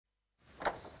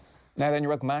Now then, you're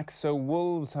welcome, Max. So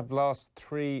Wolves have lost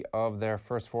 3 of their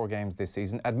first 4 games this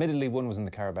season. Admittedly, one was in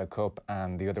the Carabao Cup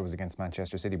and the other was against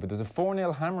Manchester City. But there's a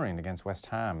 4-0 hammering against West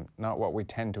Ham, not what we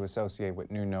tend to associate with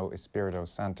Nuno Espirito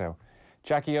Santo.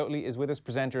 Jacqui Oatley is with us,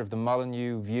 presenter of the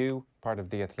Molineux View, part of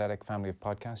the Athletic family of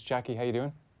podcasts. Jacqui, how you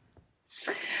doing?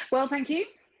 Well, thank you.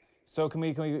 So can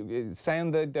we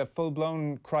sound the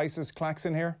full-blown crisis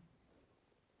klaxon here?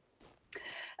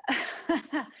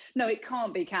 No, it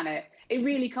can't be, can it? It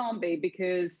really can't be,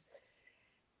 because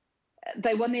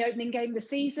they won the opening game of the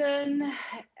season.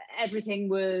 Everything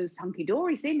was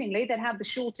hunky-dory, seemingly. They'd had the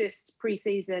shortest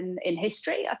pre-season in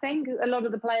history, I think. A lot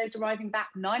of the players arriving back,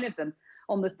 9 of them,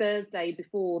 on the Thursday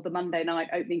before the Monday night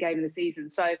opening game of the season.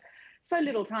 So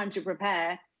little time to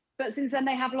prepare. But since then,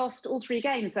 they have lost all 3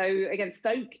 games. So against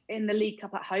Stoke in the League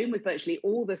Cup at home, with virtually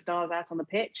all the stars out on the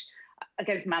pitch.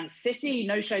 Against Man City,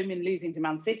 no showman losing to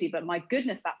Man City. But my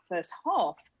goodness, that first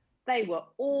half, they were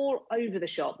all over the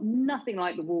shop. Nothing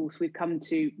like the Wolves we've come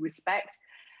to respect.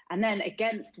 And then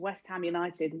against West Ham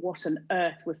United, what on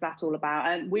earth was that all about?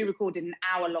 And we recorded an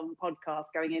hour-long podcast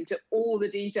going into all the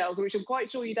details, which I'm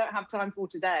quite sure you don't have time for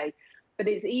today. But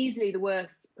it's easily the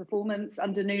worst performance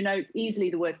under Nuno. It's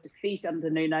easily the worst defeat under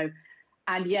Nuno.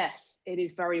 And yes, it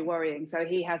is very worrying. So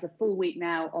he has a full week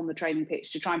now on the training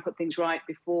pitch to try and put things right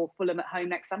before Fulham at home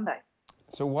next Sunday.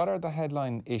 So what are the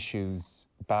headline issues,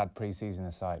 bad pre-season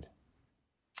aside?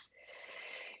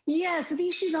 Yeah, so the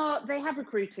issues are they have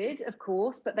recruited, of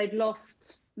course, but they've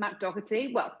lost Matt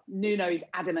Doherty. Well, Nuno is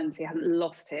adamant he hasn't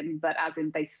lost him, but as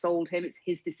in they sold him. It's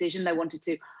his decision. They wanted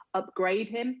to upgrade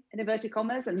him, in inverted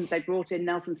commas, and they brought in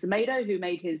Nelson Semedo, who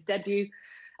made his debut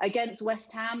against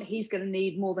West Ham. He's going to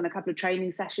need more than a couple of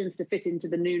training sessions to fit into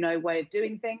the Nuno way of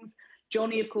doing things.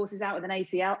 Johnny, of course, is out with an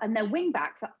ACL, and their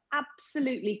wing-backs are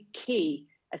absolutely key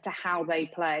as to how they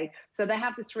play. So they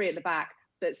have the 3 at the back,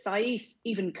 but Saiss,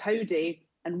 even Cody,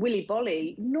 and Willy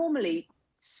Bolly, normally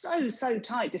so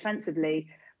tight defensively,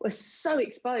 were so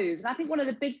exposed. And I think one of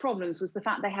the big problems was the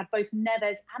fact they had both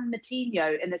Neves and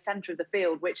Moutinho in the centre of the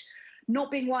field, which, not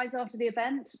being wise after the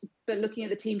event, but looking at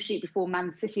the team sheet before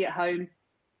Man City at home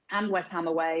and West Ham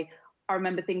away, I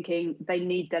remember thinking they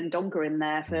need Dendoncker in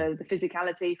there for the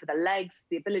physicality, for the legs,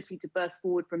 the ability to burst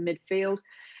forward from midfield.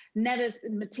 Neves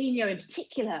and Moutinho in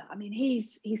particular, I mean,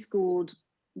 he's scored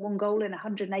 1 goal in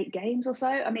 108 games or so.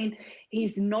 I mean,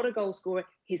 he's not a goal scorer.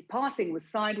 His passing was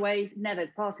sideways.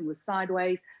 Neves' passing was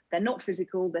sideways. They're not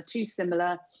physical. They're too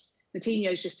similar.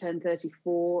 Moutinho's just turned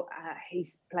 34.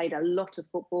 He's played a lot of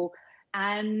football.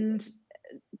 And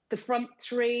the front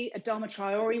 3, Adama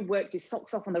Traore worked his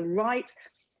socks off on the right.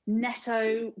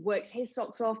 Neto worked his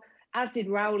socks off, as did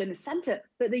Raul in the centre.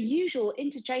 But the usual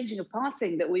interchanging of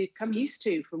passing that we've come used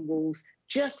to from Wolves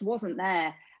just wasn't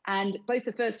there. And both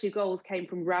the first 2 goals came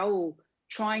from Raul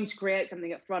trying to create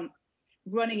something up front,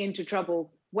 running into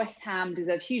trouble. West Ham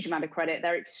deserve a huge amount of credit.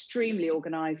 They're extremely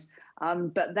organised,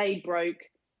 but they broke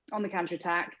on the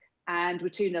counter-attack and were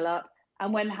 2-0 up.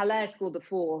 And when Haller scored the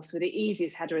 4th with the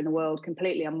easiest header in the world,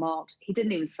 completely unmarked, he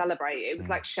didn't even celebrate. It was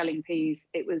like shelling peas.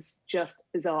 It was just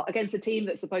bizarre against a team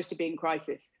that's supposed to be in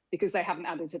crisis because they haven't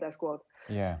added to their squad.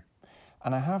 Yeah.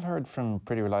 And I have heard from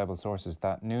pretty reliable sources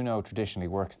that Nuno traditionally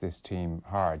works this team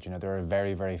hard. You know, there are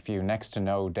very, very few, next to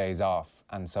no days off.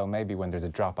 And so maybe when there's a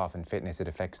drop-off in fitness, it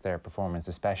affects their performance,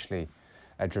 especially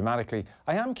dramatically.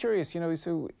 I am curious, you know,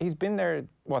 so he's been there,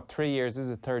 3 years? This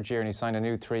is the 3rd year, and he signed a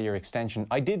new 3-year extension.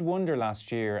 I did wonder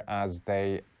last year, as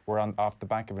they were off the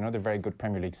back of another very good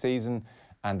Premier League season,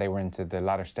 and they were into the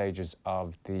latter stages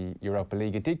of the Europa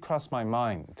League, it did cross my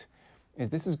mind, is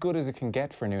this as good as it can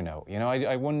get for Nuno? You know,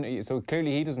 I wonder, so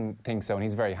clearly he doesn't think so, and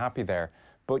he's very happy there.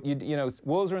 But, you know,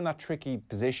 Wolves are in that tricky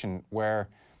position where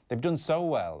they've done so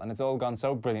well, and it's all gone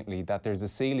so brilliantly that there's a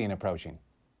ceiling approaching.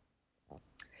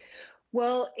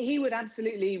 Well, he would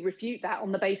absolutely refute that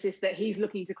on the basis that he's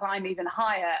looking to climb even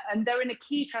higher. And they're in a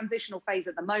key transitional phase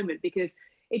at the moment, because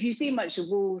if you've seen much of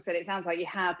Wolves, and it sounds like you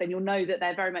have, then you'll know that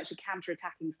they're very much a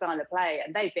counter-attacking style of play.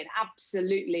 And they've been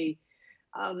absolutely...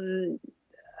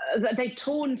 they've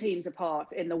torn teams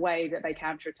apart in the way that they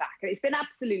counter-attack. And it's been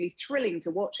absolutely thrilling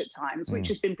to watch at times, which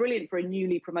has been brilliant for a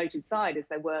newly promoted side, as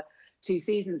they were 2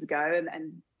 seasons ago,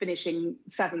 and finishing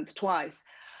 7th twice.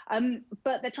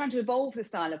 But they're trying to evolve the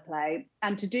style of play.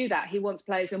 And to do that, he wants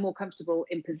players who are more comfortable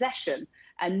in possession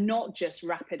and not just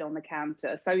rapid on the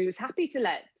counter. So he was happy to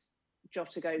let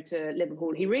Jota go to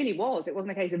Liverpool. He really was. It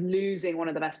wasn't a case of losing one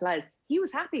of the best players. He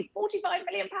was happy. £45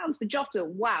 million for Jota.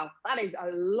 Wow, that is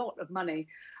a lot of money.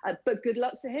 But good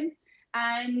luck to him.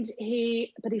 And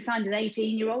he signed an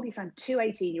 18-year-old. He signed 2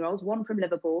 18-year-olds, one from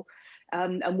Liverpool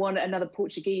and another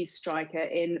Portuguese striker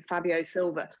in Fabio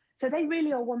Silva. So they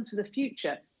really are ones for the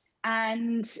future.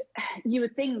 And you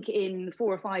would think in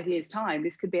 4 or 5 years' time,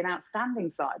 this could be an outstanding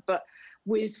side. But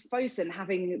with Fosun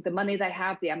having the money they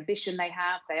have, the ambition they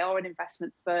have, they are an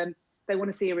investment firm, they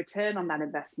want to see a return on that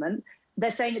investment.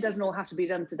 They're saying it doesn't all have to be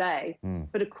done today.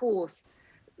 But of course,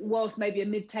 whilst maybe a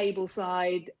mid-table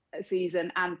side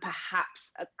season and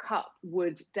perhaps a cup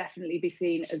would definitely be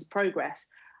seen as progress,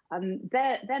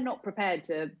 they're not prepared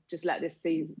to just let this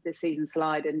season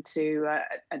slide and to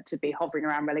be hovering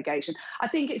around relegation. I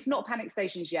think it's not panic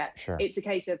stations yet. Sure. It's a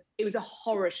case of it was a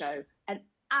horror show, an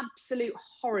absolute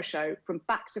horror show from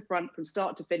back to front, from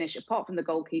start to finish, apart from the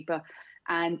goalkeeper.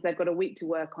 And they've got a week to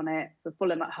work on it for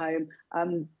Fulham at home.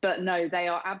 But no, they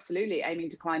are absolutely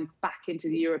aiming to climb back into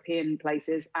the European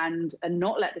places and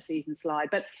not let the season slide.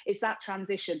 But it's that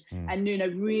transition. And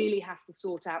Nuno really has to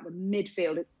sort out the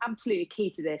midfield. It's absolutely key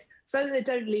to this, so that they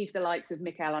don't leave the likes of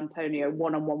Mikel Antonio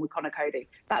one-on-one with Conor Cody.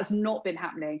 That's not been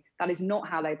happening. That is not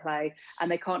how they play.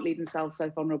 And they can't leave themselves so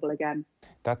vulnerable again.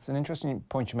 That's an interesting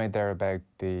point you made there about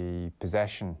the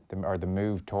possession, or the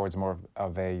move towards more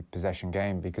of a possession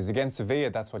game, because against Sevilla,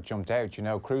 that's what jumped out,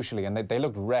 crucially, and they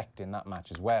looked wrecked in that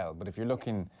match as well. But if you're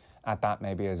looking at that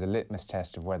maybe as a litmus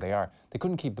test of where they are, they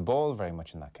couldn't keep the ball very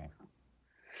much in that game.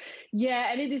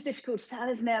 Yeah, and it is difficult to tell,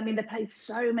 isn't it? I mean, they played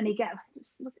so many games.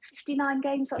 Was it 59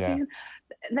 games that season?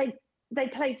 They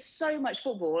played so much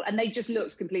football, and they just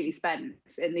looked completely spent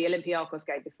in the Olympiacos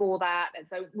game before that. And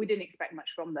so we didn't expect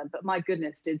much from them. But my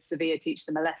goodness, did Sevilla teach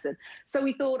them a lesson. So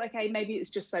we thought, OK, maybe it's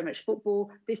just so much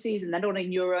football this season. They're not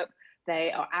in Europe.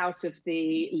 They are out of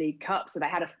the League Cup. So they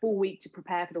had a full week to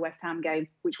prepare for the West Ham game,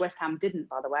 which West Ham didn't,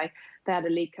 by the way. They had a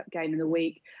League Cup game in the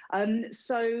week.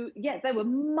 So, yeah, they were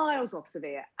miles off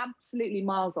Sevilla, absolutely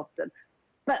miles off them.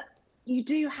 But you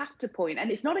do have to point, and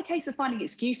it's not a case of finding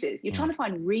excuses. You're trying to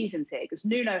find reasons here, because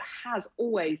Nuno has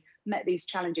always met these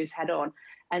challenges head on,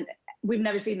 and we've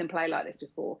never seen them play like this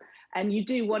before. And you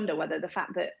do wonder whether the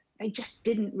fact that they just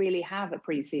didn't really have a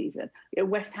pre-season.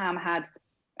 West Ham had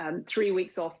 3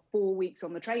 weeks off, 4 weeks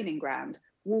on the training ground.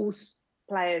 Wolves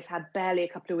players had barely a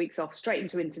couple of weeks off, straight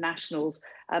into internationals,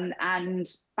 and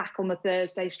back on the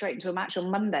Thursday, straight into a match on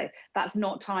Monday. That's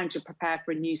not time to prepare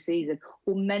for a new season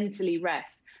or mentally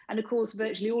rest. And of course,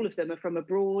 virtually all of them are from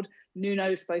abroad.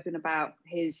 Nuno's spoken about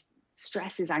his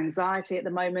stress, his anxiety at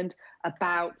the moment,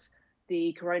 about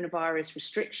the coronavirus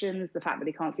restrictions, the fact that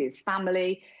he can't see his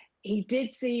family. He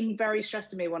did seem very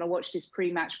stressed to me when I watched his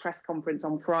pre-match press conference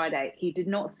on Friday. He did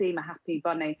not seem a happy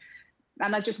bunny.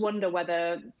 And I just wonder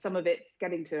whether some of it's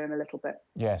getting to him a little bit.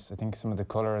 Yes, I think some of the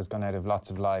colour has gone out of lots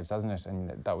of lives, hasn't it?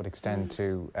 And that would extend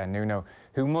to Nuno,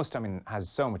 who has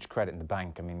so much credit in the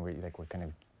bank. I mean, we're kind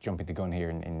of jumping the gun here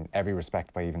in every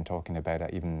respect by even talking about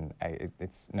it.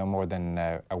 It's no more than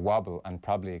a wobble, and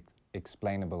probably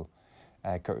explainable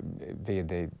via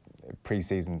the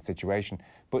pre-season situation.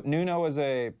 But Nuno, as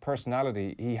a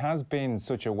personality, he has been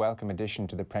such a welcome addition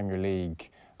to the Premier League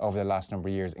over the last number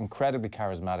of years. Incredibly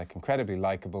charismatic, incredibly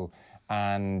likeable,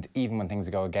 and even when things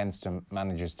go against him,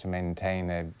 manages to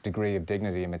maintain a degree of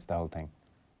dignity amidst the whole thing.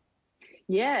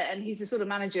 Yeah, and he's the sort of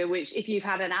manager which, if you've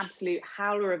had an absolute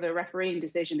howler of a refereeing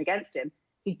decision against him,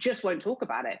 he just won't talk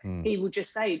about it. He will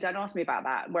just say, don't ask me about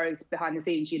that. Whereas behind the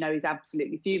scenes, he's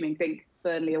absolutely fuming. Think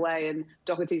Burnley away and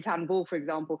Doherty's handball, for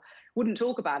example, wouldn't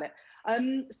talk about it.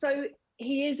 So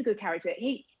he is a good character.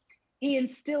 He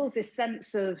instills this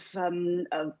sense of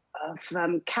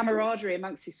camaraderie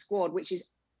amongst his squad, which is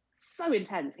so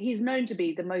intense. He's known to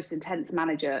be the most intense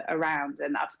manager around,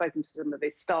 and I've spoken to some of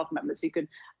his staff members who can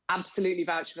absolutely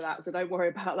vouch for that, so don't worry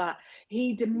about that.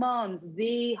 He demands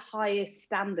the highest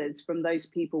standards from those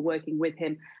people working with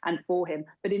him and for him.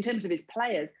 But in terms of his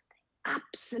players, they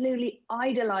absolutely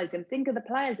idolise him. Think of the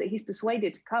players that he's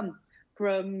persuaded to come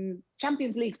from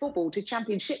Champions League football to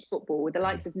Championship football, with the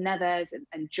likes of Neves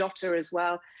and Jota as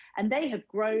well. And they have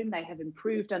grown, they have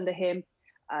improved under him.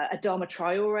 Adama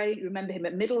Traore, remember him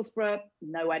at Middlesbrough,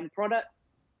 no end product.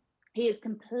 He has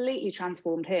completely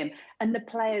transformed him, and the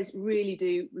players really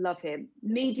do love him.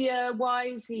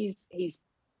 Media-wise, he's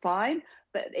fine,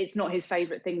 but it's not his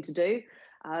favourite thing to do.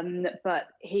 But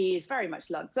he is very much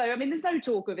loved. So, I mean, there's no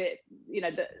talk of it,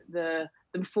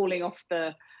 them falling off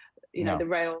the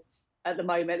rails at the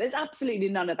moment. There's absolutely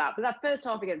none of that. But that first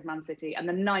half against Man City and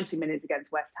the 90 minutes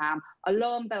against West Ham,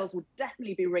 alarm bells will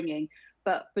definitely be ringing.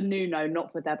 But for Nuno,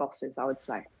 not for their bosses, I would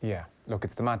say. Yeah, look,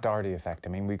 it's the Matt Doherty effect. I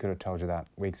mean, we could have told you that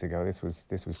weeks ago. This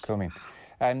was coming.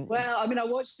 Well, I mean, I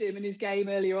watched him in his game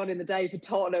earlier on in the day for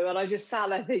Tottenham, and I just sat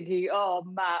there thinking, oh,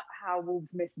 Matt, how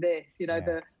Wolves missed this.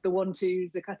 The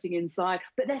 1-2s, the cutting inside.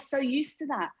 But they're so used to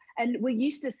that. And we're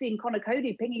used to seeing Conor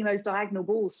Cody pinging those diagonal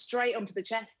balls straight onto the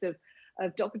chest of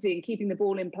Doherty and keeping the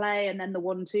ball in play, and then the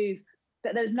 1-2s.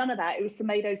 But there was none of that. It was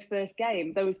Semedo's first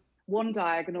game. There was one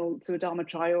diagonal to Adama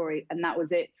Traore, and that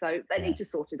was it. So they need to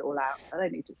sort it all out. They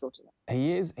need to sort it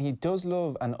out. He does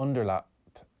love an underlap,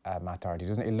 Matt Doherty,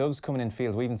 doesn't he? He loves coming in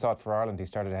field. We even saw it for Ireland. He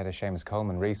started ahead of Seamus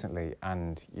Coleman recently,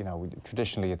 and you know,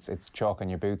 traditionally it's chalk on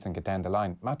your boots and get down the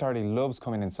line. Matt Doherty loves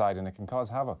coming inside, and it can cause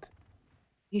havoc.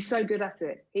 He's so good at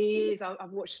it. He is.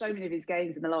 I've watched so many of his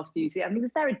games in the last few seasons. I mean, he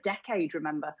was there a decade,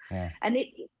 remember? Yeah. And it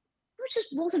just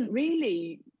wasn't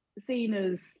really seen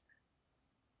as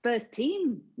first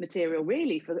team material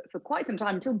really for quite some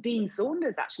time, until Dean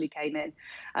Saunders actually came in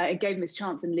and gave him his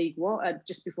chance in League One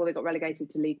just before they got relegated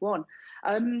to League One.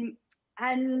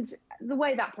 And the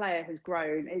way that player has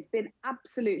grown, it's been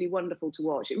absolutely wonderful to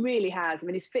watch. It really has. I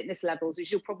mean, his fitness levels,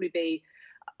 as you'll probably be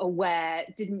aware,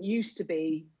 didn't used to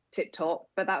be tip top,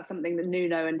 but that's something that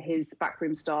Nuno and his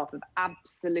backroom staff have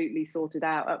absolutely sorted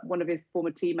out. One of his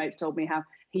former teammates told me how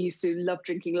he used to love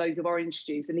drinking loads of orange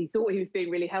juice, and he thought he was being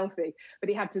really healthy, but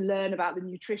he had to learn about the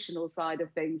nutritional side of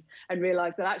things and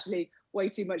realise that actually way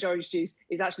too much orange juice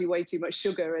is actually way too much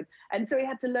sugar. And so he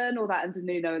had to learn all that under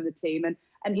Nuno and the team.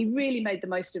 And he really made the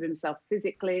most of himself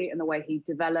physically and the way he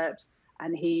developed.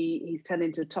 And he's turned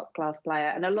into a top-class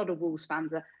player. And a lot of Wolves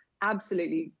fans are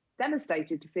absolutely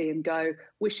devastated to see him go.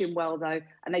 Wish him well, though.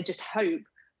 And they just hope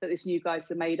that this new guy,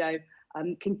 Semedo,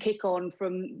 can kick on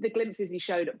from the glimpses he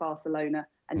showed at Barcelona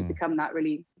and become that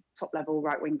really top-level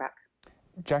right wing-back.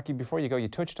 Jacqui, before you go, you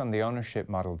touched on the ownership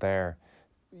model there.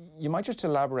 You might just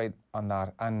elaborate on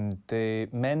that and the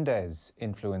Mendes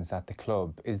influence at the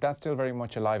club. Is that still very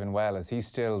much alive and well? Is he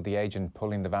still the agent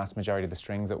pulling the vast majority of the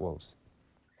strings at Wolves?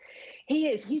 He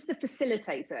is. He's the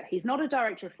facilitator. He's not a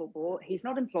director of football. He's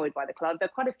not employed by the club. There are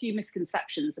quite a few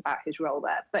misconceptions about his role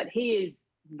there, but he is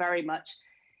very much,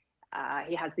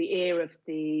 he has the ear of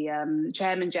the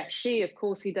chairman, Jeff Shee. Of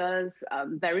course he does.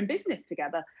 They're in business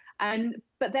together.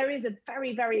 But there is a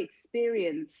very, very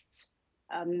experienced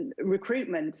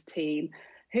recruitment team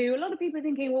who a lot of people are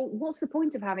thinking, well, what's the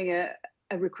point of having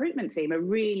a recruitment team, a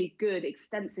really good,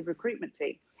 extensive recruitment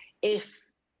team, if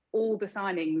all the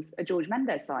signings are Jorge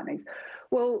Mendes signings?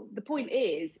 Well, the point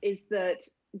is that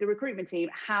the recruitment team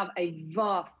have a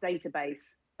vast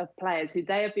database of players who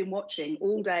they have been watching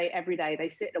all day, every day. They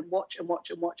sit and watch and watch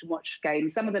and watch and watch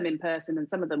games, some of them in person and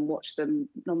some of them watch them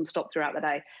non-stop throughout the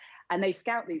day. And they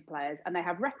scout these players and they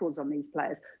have records on these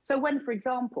players. So when, for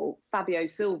example, Fabio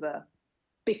Silva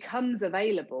becomes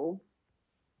available,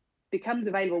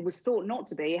 was thought not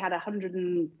to be, he had a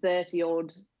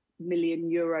 130-odd million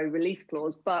euro release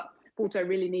clause, but Porto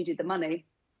really needed the money.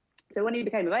 So when he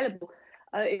became available,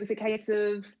 it was a case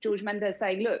of Jorge Mendes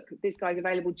saying, look, this guy's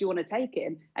available, do you want to take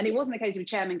him? And it wasn't a case of a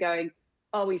chairman going,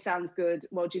 oh, he sounds good.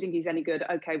 Well, do you think he's any good?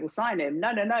 Okay, we'll sign him.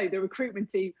 No. The recruitment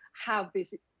team have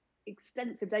this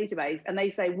extensive database and they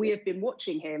say, we have been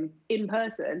watching him in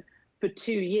person for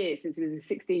 2 years since he was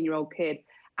a 16-year-old kid,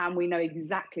 and we know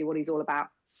exactly what he's all about.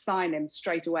 Sign him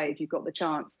straight away if you've got the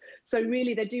chance. So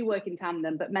really they do work in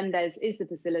tandem, but Mendes is the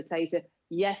facilitator.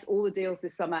 Yes, all the deals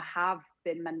this summer have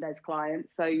been Mendes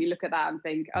clients, so you look at that and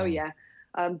think, oh yeah,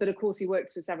 but of course he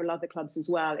works for several other clubs as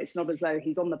well. It's not as though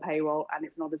he's on the payroll, and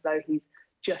it's not as though he's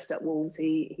just at Wolves.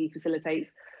 He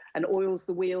facilitates and oils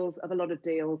the wheels of a lot of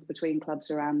deals between clubs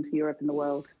around Europe and the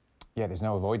world. Yeah, there's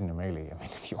no avoiding him, really. I mean,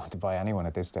 if you want to buy anyone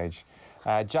at this stage.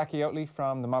 Jacqui Oatley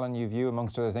from the Molineux View,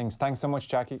 amongst other things. Thanks so much,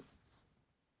 Jacqui.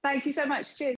 Thank you so much. Cheers.